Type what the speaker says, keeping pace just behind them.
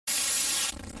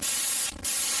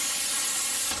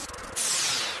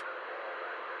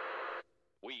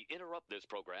interrupt this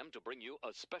program to bring you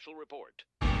a special report.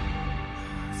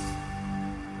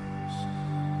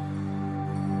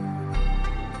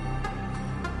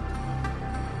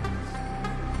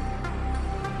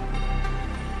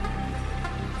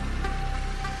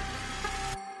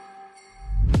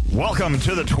 Welcome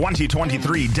to the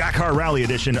 2023 Dakar Rally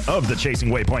edition of the Chasing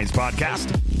Waypoints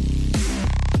podcast.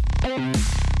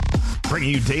 Bringing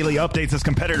you daily updates as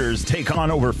competitors take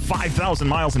on over 5,000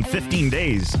 miles in 15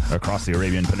 days across the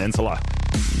Arabian Peninsula.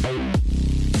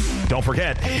 Don't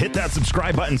forget, hit that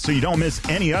subscribe button so you don't miss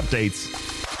any updates.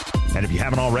 And if you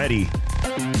haven't already,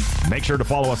 make sure to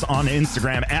follow us on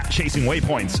Instagram at Chasing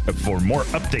Waypoints for more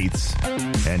updates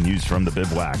and news from the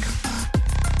bivouac.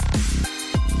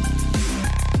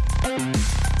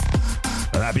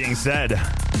 That being said,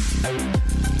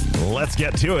 let's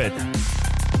get to it.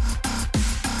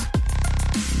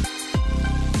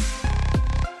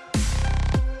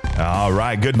 All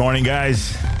right, good morning,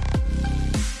 guys.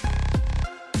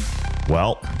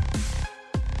 Well,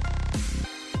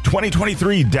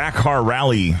 2023 Dakar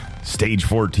Rally Stage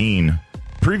 14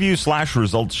 preview /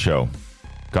 results show.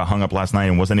 Got hung up last night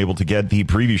and wasn't able to get the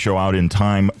preview show out in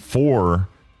time for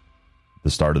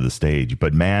the start of the stage.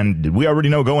 But man, did we already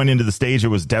know going into the stage it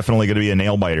was definitely going to be a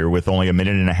nail biter with only a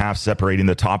minute and a half separating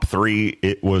the top three.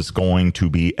 It was going to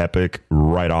be epic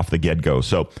right off the get-go.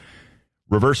 So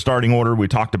reverse starting order, we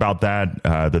talked about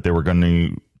that they were going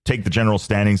to take the general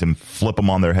standings and flip them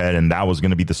on their head, and that was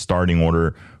going to be the starting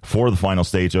order for the final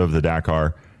stage of the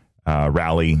Dakar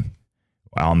Rally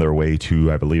on their way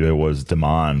to, I believe it was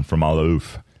Daman from Al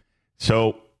Ouf.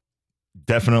 So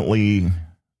definitely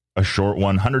a short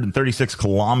one. 136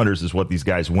 kilometers is what these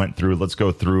guys went through. Let's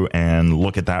go through and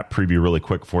look at that preview really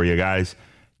quick for you guys.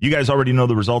 You guys already know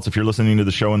the results. If you're listening to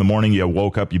the show in the morning, you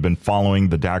woke up, you've been following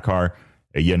the Dakar,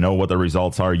 you know what the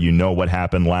results are, you know what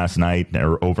happened last night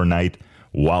or overnight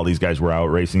while these guys were out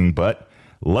racing. But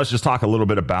let's just talk a little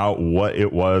bit about what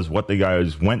it was, what the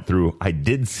guys went through. I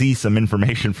did see some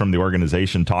information from the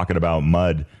organization talking about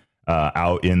mud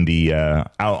out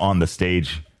on the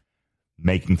stage,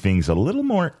 making things a little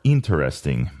more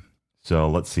interesting. So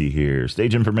let's see here.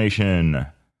 Stage information.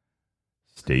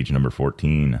 Stage number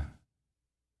 14.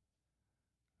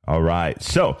 All right.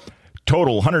 So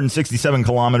total 167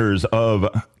 kilometers of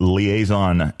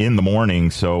liaison in the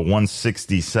morning. So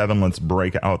 167. Let's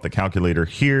break out the calculator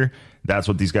here. That's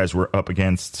what these guys were up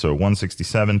against. So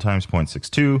 167 times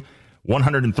 0.62.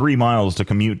 103 miles to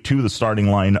commute to the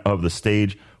starting line of the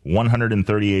stage.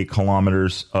 138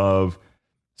 kilometers of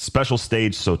special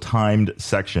stage, so timed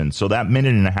section. So that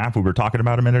minute and a half we were talking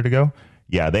about a minute ago,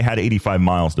 yeah, they had 85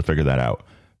 miles to figure that out.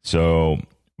 So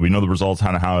we know the results,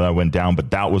 how that went down, but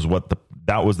that was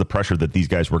the pressure that these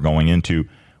guys were going into,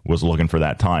 was looking for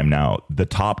that time. Now, the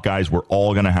top guys were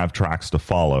all going to have tracks to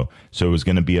follow, so it was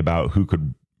going to be about who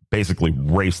could basically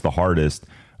race the hardest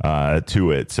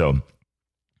to it. So,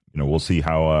 we'll see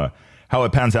how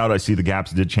it pans out. I see the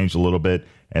gaps did change a little bit.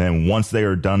 And then once they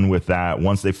are done with that,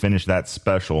 once they finish that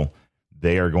special,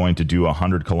 they are going to do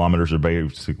 100 kilometers or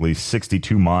basically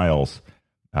 62 miles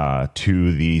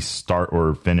to the start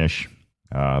or finish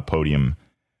podium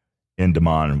in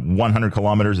Daman. 100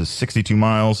 kilometers is 62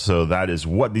 miles. So that is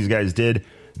what these guys did.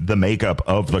 The makeup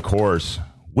of the course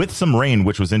with some rain,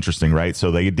 which was interesting, right?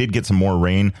 So they did get some more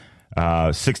rain.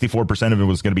 64% of it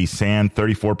was going to be sand,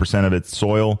 34% of it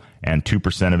soil, and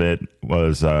 2% of it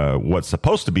was what's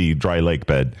supposed to be dry lake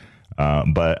bed.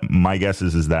 But my guess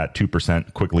is that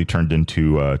 2% quickly turned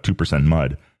into 2%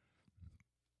 mud.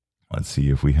 Let's see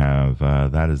if we have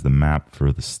that is the map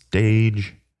for the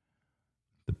stage,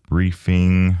 the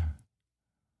briefing,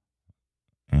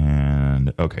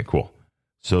 and okay, cool.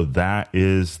 So that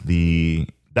is the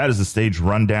stage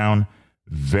rundown.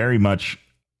 Very much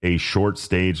a short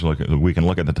stage. We can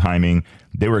look at the timing.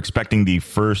 They were expecting the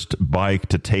first bike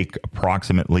to take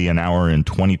approximately an hour and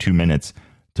 22 minutes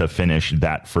to finish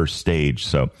that first stage.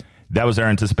 So that was their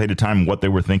anticipated time, what they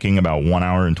were thinking, about 1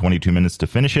 hour and 22 minutes to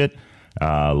finish it.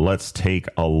 Let's take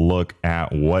a look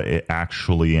at what it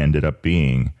actually ended up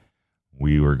being.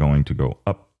 We were going to go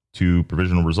up to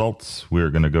provisional results.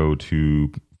 We're going to go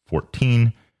to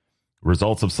 14.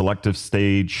 Results of selective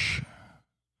stage.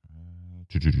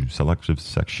 Selective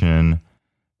section,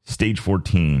 stage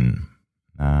 14.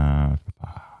 Here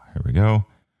we go.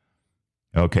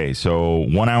 Okay, so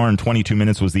 1 hour and 22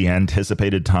 minutes was the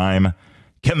anticipated time.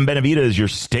 Kevin Benavida is your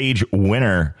stage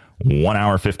winner. 1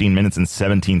 hour, 15 minutes, and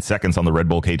 17 seconds on the Red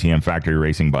Bull KTM factory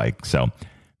racing bike. So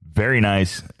very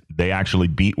nice. They actually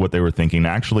beat what they were thinking.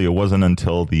 Actually, it wasn't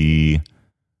until the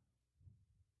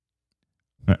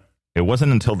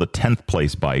 10th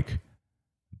place bike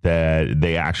that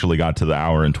they actually got to the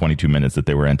hour and 22 minutes that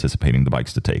they were anticipating the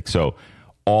bikes to take. So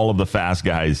all of the fast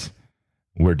guys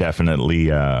were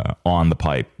definitely on the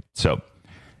pipe. So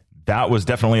that was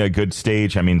definitely a good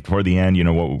stage. I mean, toward the end,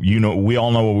 we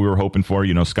all know what we were hoping for.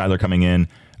 Skyler coming in,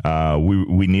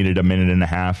 we needed a minute and a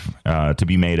half to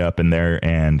be made up in there,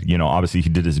 and obviously he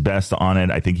did his best on it.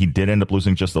 I think he did end up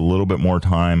losing just a little bit more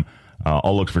time.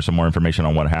 I'll look for some more information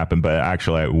on what happened, but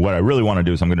actually, what I really want to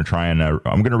do is I'm going to try and I'm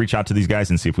going to reach out to these guys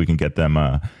and see if we can get them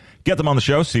on the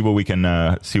show. See what we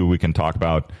can talk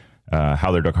about,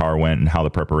 how their Dakar went and how the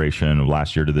preparation of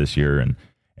last year to this year and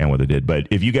what they did. But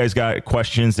if you guys got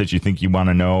questions that you think you want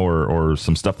to know or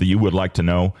some stuff that you would like to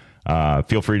know,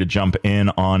 feel free to jump in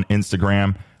on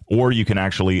Instagram, or you can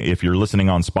actually, if you're listening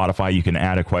on Spotify, you can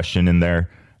add a question in there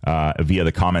via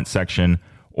the comment section.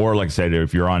 Or like I said,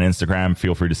 if you're on Instagram,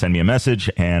 feel free to send me a message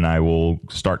and I will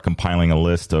start compiling a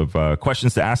list of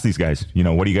questions to ask these guys.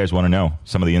 What do you guys want to know?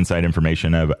 Some of the inside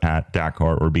information of at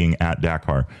Dakar or being at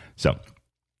Dakar. So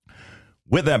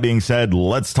with that being said,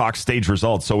 let's talk stage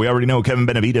results. So we already know Kevin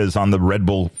Benavidez on the Red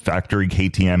Bull Factory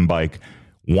KTM bike,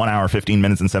 1 hour, 15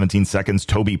 minutes and 17 seconds.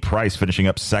 Toby Price finishing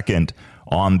up second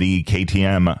on the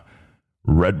KTM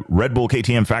Red Bull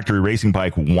KTM Factory Racing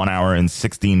bike, 1 hour and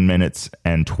 16 minutes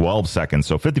and 12 seconds.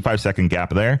 So 55-second gap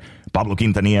there. Pablo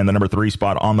Quintanilla in the number 3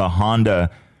 spot on the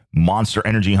Honda Monster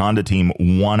Energy Honda team,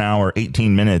 1 hour,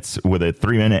 18 minutes with a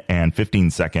 3 minute and 15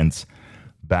 seconds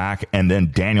back. And then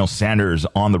Daniel Sanders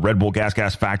on the Red Bull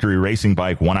Gas Factory Racing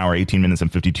bike, 1 hour, 18 minutes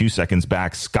and 52 seconds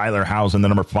back. Skyler Howes in the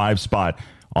number 5 spot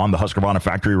on the Husqvarna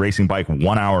Factory Racing bike,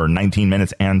 1 hour, 19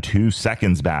 minutes and 2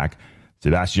 seconds back.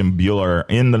 Sebastian Bueller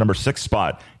in the number 6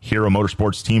 spot, Hero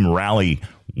Motorsports Team Rally,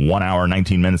 1 hour,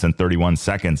 19 minutes and 31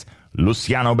 seconds.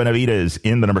 Luciano Benavidez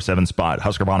in the number 7 spot,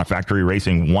 Husqvarna Factory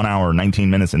Racing, 1 hour,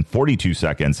 19 minutes and 42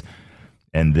 seconds.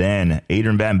 And then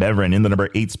Adrian Van Beveren in the number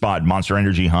 8 spot, Monster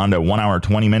Energy Honda, 1 hour,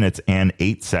 20 minutes and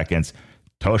 8 seconds.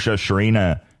 Tosha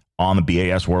Sharina on the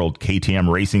BAS World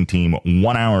KTM Racing Team,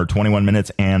 1 hour, 21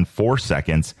 minutes and 4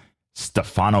 seconds.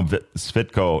 Stefano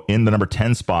Svitko in the number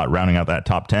 10 spot, rounding out that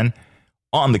top 10.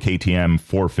 On the KTM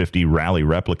 450 Rally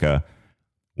Replica,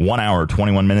 1 hour,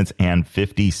 21 minutes and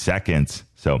 50 seconds.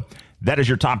 So that is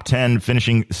your top 10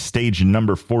 finishing stage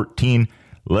number 14.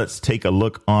 Let's take a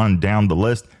look on down the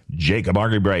list. Jacob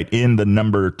Argybright in the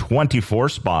number 24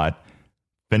 spot,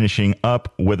 finishing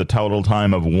up with a total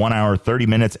time of 1 hour, 30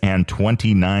 minutes and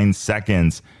 29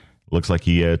 seconds. Looks like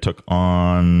he took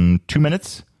on 2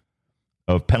 minutes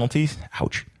of penalties.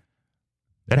 Ouch.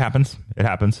 It happens.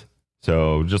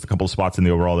 So just a couple of spots in the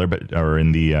overall there, or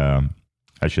in the,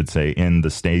 I should say, in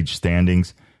the stage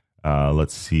standings.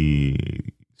 Let's see.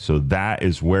 So that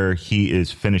is where he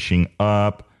is finishing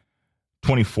up.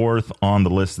 24th on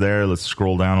the list there. Let's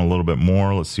scroll down a little bit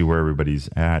more. Let's see where everybody's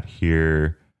at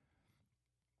here.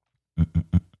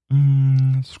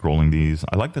 Scrolling these.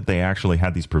 I like that they actually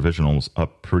had these provisionals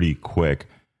up pretty quick.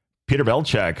 Peter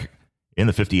Velchek in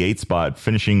the 58th spot,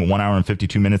 finishing 1 hour and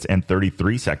 52 minutes and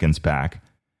 33 seconds back.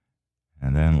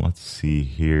 And then let's see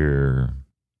here.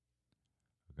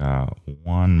 Got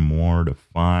one more to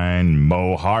find.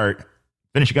 Mo Hart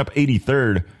finishing up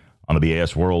 83rd on the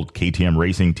BAS World KTM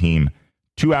Racing Team.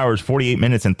 2 hours, 48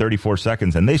 minutes and 34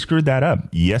 seconds. And they screwed that up.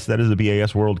 Yes, that is a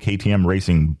BAS World KTM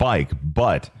Racing bike,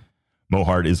 but Mo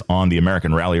Hart is on the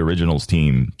American Rally Originals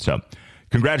team. So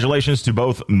congratulations to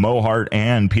both Mo Hart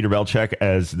and Peter Velchek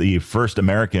as the first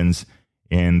Americans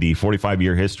in the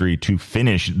 45-year history to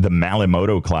finish the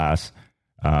Malimoto class.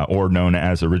 Or known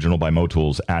as Original by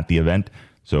Motools at the event.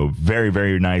 So very,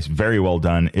 very nice. Very well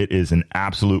done. It is an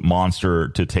absolute monster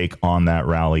to take on that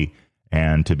rally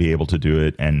and to be able to do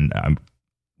it. And I'm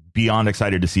beyond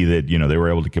excited to see that, they were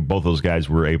able to get, both those guys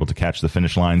were able to catch the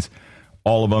finish lines.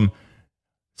 All of them.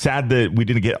 Sad that we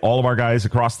didn't get all of our guys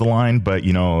across the line, but,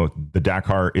 the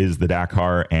Dakar is the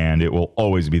Dakar and it will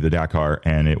always be the Dakar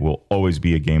and it will always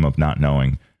be a game of not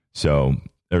knowing. So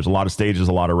there's a lot of stages,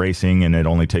 a lot of racing, and it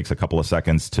only takes a couple of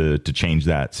seconds to change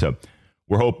that. So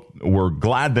we're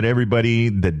glad that everybody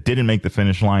that didn't make the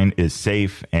finish line is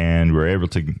safe, and we're able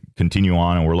to continue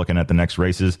on. And we're looking at the next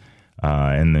races,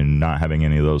 and then not having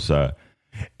any of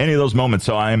those moments.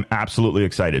 So I am absolutely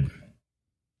excited.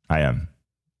 I am.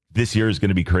 This year is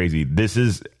going to be crazy. This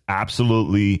is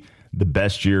absolutely the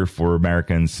best year for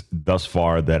Americans thus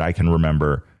far that I can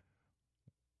remember.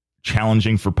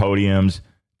 Challenging for podiums.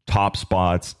 Top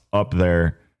spots up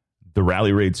there. The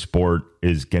rally raid sport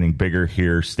is getting bigger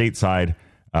here stateside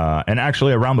and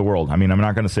actually around the world. I mean, I'm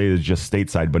not going to say it's just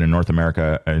stateside, but in North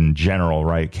America in general,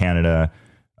 right? Canada,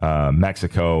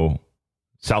 Mexico,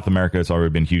 South America, it's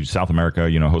already been huge. South America,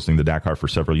 hosting the Dakar for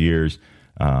several years.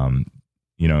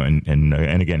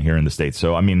 and again here in the States.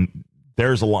 So, I mean,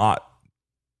 there's a lot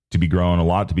to be grown, a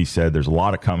lot to be said. There's a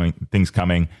lot of things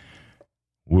coming.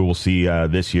 We will see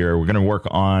this year. We're going to work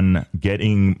on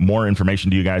getting more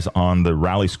information to you guys on the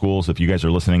rally schools. If you guys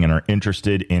are listening and are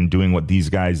interested in doing what these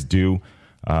guys do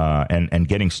and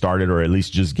getting started, or at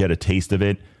least just get a taste of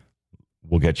it,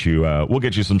 we'll get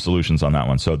you some solutions on that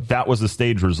one. So that was the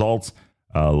stage results.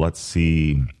 Let's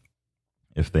see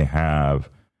if they have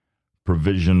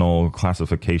provisional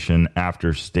classification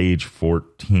after stage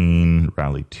 14,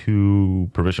 rally 2,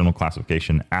 provisional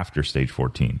classification after stage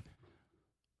 14.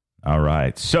 All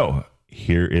right, so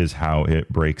here is how it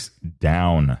breaks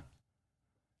down.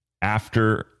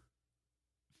 After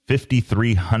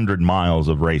 5,300 miles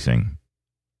of racing,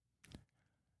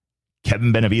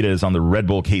 Kevin Benavidez on the Red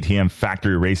Bull KTM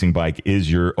factory racing bike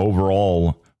is your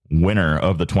overall winner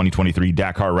of the 2023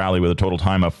 Dakar Rally with a total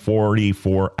time of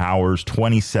 44 hours,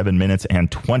 27 minutes,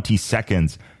 and 20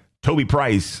 seconds. Toby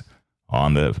Price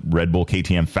on the Red Bull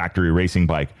KTM factory racing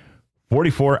bike,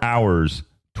 44 hours,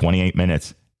 28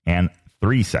 minutes, and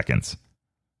 3 seconds.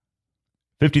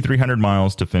 5,300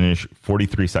 miles to finish,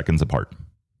 43 seconds apart.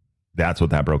 That's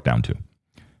what that broke down to.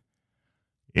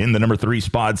 In the number 3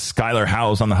 spot, Skylar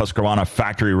Howes on the Husqvarna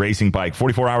factory racing bike,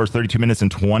 44 hours, 32 minutes,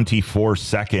 and 24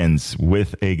 seconds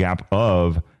with a gap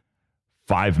of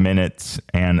 5 minutes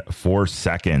and 4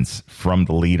 seconds from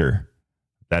the leader.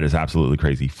 That is absolutely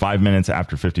crazy. 5 minutes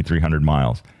after 5,300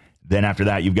 miles. Then after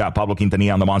that, you've got Pablo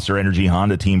Quintanilla on the Monster Energy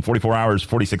Honda team, 44 hours,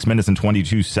 46 minutes, and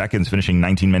 22 seconds, finishing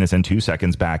 19 minutes and 2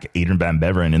 seconds back. Adrian Van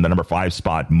Beveren in the number 5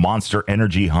 spot, Monster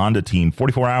Energy Honda team,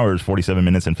 44 hours, 47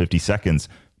 minutes, and 50 seconds.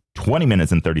 20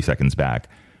 minutes and 30 seconds back.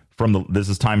 This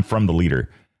is time from the leader.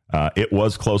 It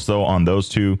was close, though, on those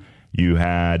two. You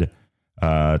had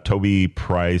Toby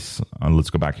Price. Let's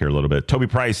go back here a little bit. Toby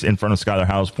Price in front of Skylar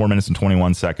Howes, 4 minutes and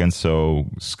 21 seconds. So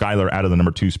Skylar out of the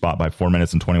number 2 spot by 4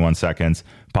 minutes and 21 seconds.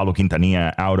 Pablo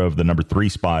Quintanilla out of the number 3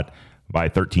 spot by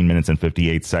 13 minutes and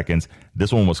 58 seconds.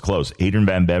 This one was close. Adrian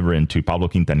Van Beveren to Pablo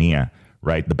Quintanilla,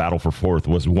 right? The battle for fourth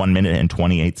was 1 minute and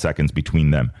 28 seconds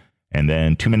between them. And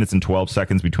then 2 minutes and 12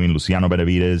 seconds between Luciano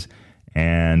Benavidez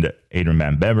and Adrian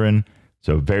Van Beveren.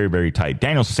 So very, very tight.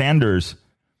 Daniel Sanders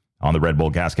on the Red Bull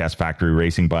Gas Factory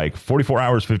racing bike, 44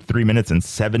 hours, 53 minutes, and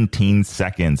 17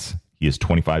 seconds. He is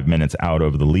 25 minutes out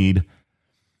of the lead.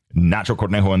 Nacho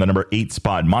Cornejo in the number 8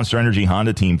 spot. Monster Energy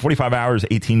Honda team, 45 hours,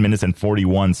 18 minutes, and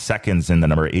 41 seconds in the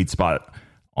number 8 spot.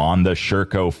 On the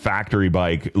Sherco factory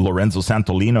bike, Lorenzo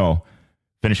Santolino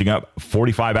finishing up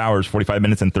 45 hours, 45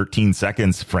 minutes, and 13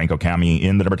 seconds. Franco Cami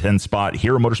in the number 10 spot.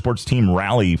 Hero Motorsports Team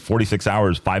Rally, 46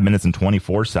 hours, 5 minutes, and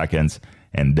 24 seconds.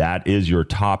 And that is your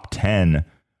top 10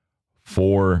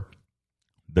 for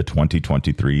the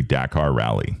 2023 Dakar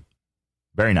Rally.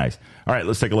 Very nice. All right,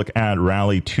 let's take a look at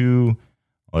Rally 2.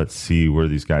 Let's see where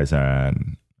these guys at.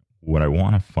 What I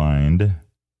want to find...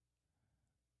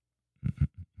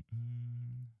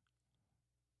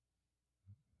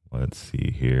 Let's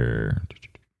see here.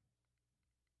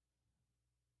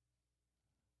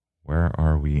 Where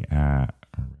are we at?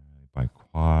 By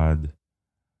Quad.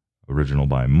 Original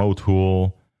by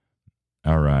Motul.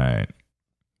 All right.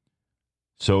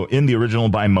 So in the original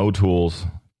by Motools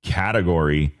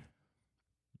category,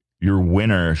 your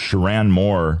winner, Sharan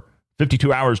Moore,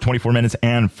 52 hours, 24 minutes,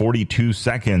 and 42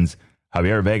 seconds.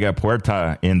 Javier Vega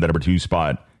Puerta in the number 2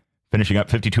 spot. Finishing up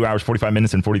 52 hours, 45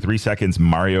 minutes, and 43 seconds.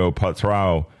 Mario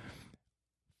Patrao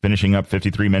finishing up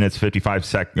 53 minutes,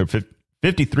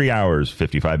 53 hours,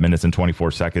 55 minutes, and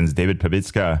 24 seconds. David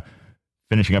Pavitska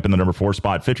finishing up in the number 4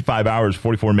 spot, 55 hours,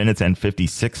 44 minutes, and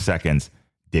 56 seconds.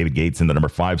 David Gates in the number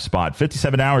 5 spot,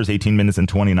 57 hours, 18 minutes, and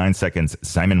 29 seconds.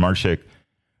 Simon Marshik,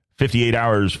 58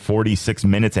 hours, 46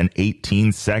 minutes, and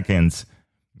 18 seconds.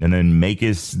 And then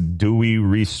Makis Dewey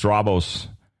Ristrabos,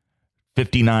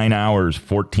 59 hours,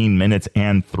 14 minutes,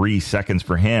 and 3 seconds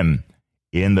for him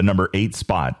in the number 8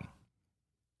 spot.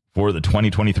 For the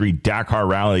 2023 Dakar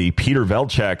Rally, Peter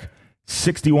Velchek,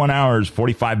 61 hours,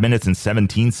 45 minutes, and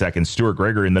 17 seconds. Stuart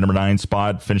Gregor in the number 9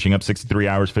 spot, finishing up 63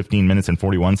 hours, 15 minutes, and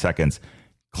 41 seconds.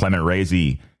 Clement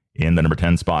Razy in the number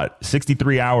 10 spot,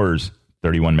 63 hours,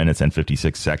 31 minutes, and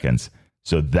 56 seconds.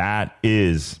 So that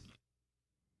is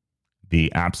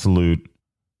the absolute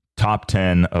top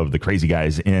 10 of the crazy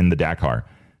guys in the Dakar.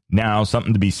 Now,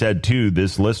 something to be said, too,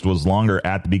 this list was longer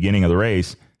at the beginning of the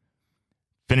race.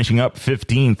 Finishing up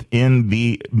 15th in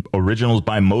the Originals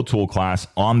by Motul class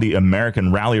on the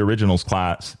American Rally Originals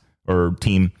class or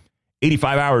team,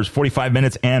 85 hours, 45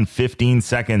 minutes, and 15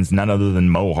 seconds, none other than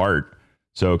Mo Hart.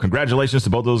 So congratulations to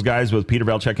both those guys with Peter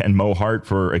Velchek and Mo Hart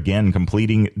for, again,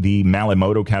 completing the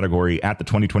Malimoto category at the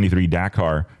 2023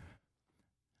 Dakar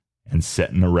and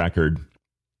setting a record.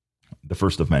 the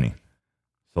first of many.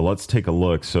 So let's take a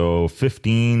look. So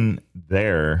 15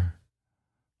 there.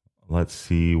 Let's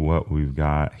see what we've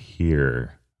got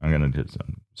here. I'm going to do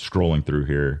some scrolling through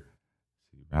here.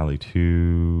 Rally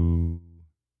 2.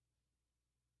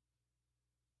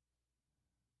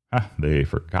 They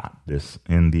forgot this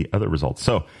in the other results.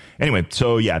 So anyway,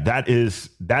 so yeah, that is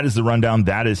the rundown.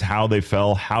 That is how they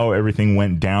fell, how everything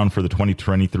went down for the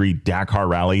 2023 Dakar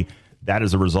Rally. That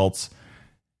is the results.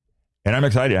 And I'm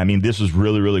excited. I mean, this was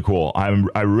really, really cool.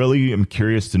 I really am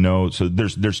curious to know. So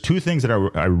there's two things that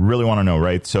I really want to know,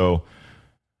 right? So,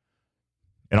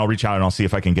 and I'll reach out and I'll see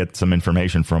if I can get some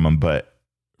information from them. But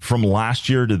from last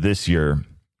year to this year,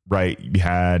 right, you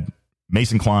had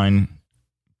Mason Klein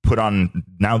put on,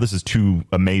 now this is two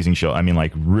amazing shows. I mean,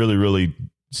 like really, really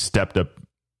stepped up.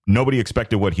 Nobody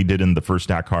expected what he did in the first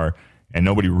Dakar, and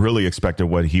nobody really expected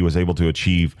what he was able to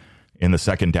achieve in the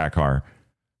second Dakar.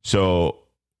 So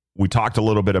we talked a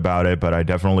little bit about it, but I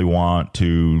definitely want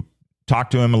to talk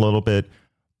to him a little bit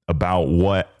about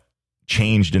what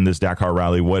changed in this Dakar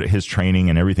rally, what his training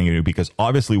and everything, because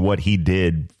obviously what he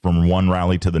did from one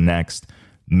rally to the next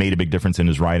made a big difference in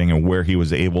his riding and where he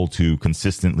was able to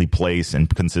consistently place and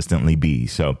consistently be.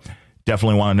 So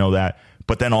definitely want to know that.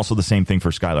 But then also the same thing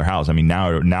for Skylar Howes. I mean,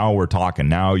 now we're talking.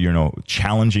 Now,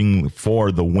 challenging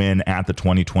for the win at the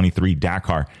 2023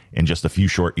 Dakar in just a few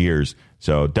short years.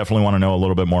 So definitely want to know a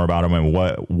little bit more about him and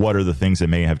what are the things that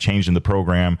may have changed in the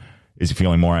program. Is he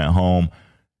feeling more at home?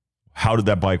 How did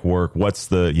that bike work? What's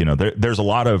the, there's a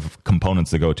lot of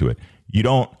components that go to it.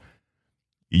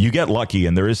 You get lucky,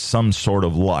 and there is some sort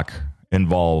of luck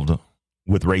involved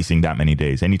with racing that many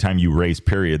days. Anytime you race,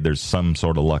 period, there's some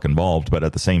sort of luck involved. But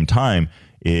at the same time,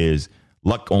 is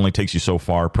luck only takes you so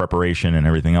far. Preparation and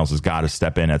everything else has got to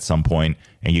step in at some point,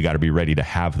 and you got to be ready to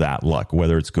have that luck,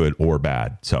 whether it's good or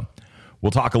bad. So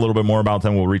we'll talk a little bit more about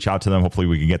them. We'll reach out to them. Hopefully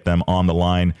we can get them on the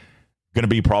line. Going to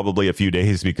be probably a few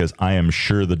days because I am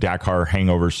sure the Dakar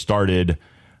hangover started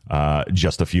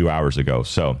just a few hours ago.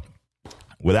 So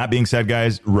with that being said,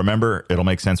 guys, remember, it'll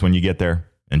make sense when you get there.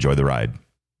 Enjoy the ride.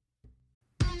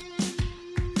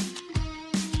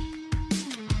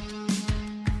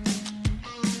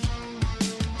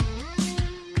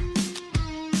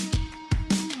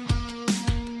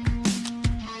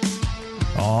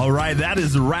 All right, that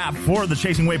is the wrap for the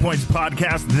Chasing Waypoints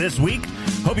podcast this week.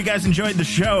 Hope you guys enjoyed the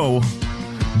show.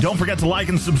 Don't forget to like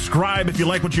and subscribe if you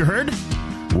like what you heard.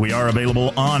 We are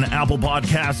available on Apple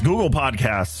Podcasts, Google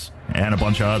Podcasts, and a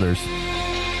bunch of others.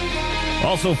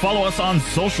 Also, follow us on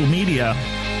social media.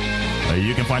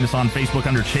 You can find us on Facebook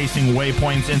under Chasing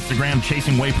Waypoints, Instagram,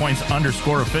 Chasing Waypoints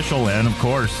 _official, and of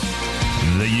course,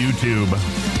 the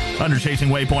YouTube under Chasing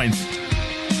Waypoints.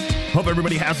 Hope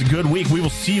everybody has a good week. We will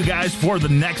see you guys for the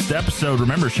next episode.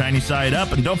 Remember, shiny side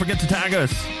up, and don't forget to tag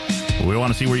us. We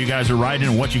want to see where you guys are riding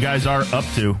and what you guys are up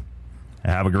to.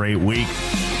 Have a great week.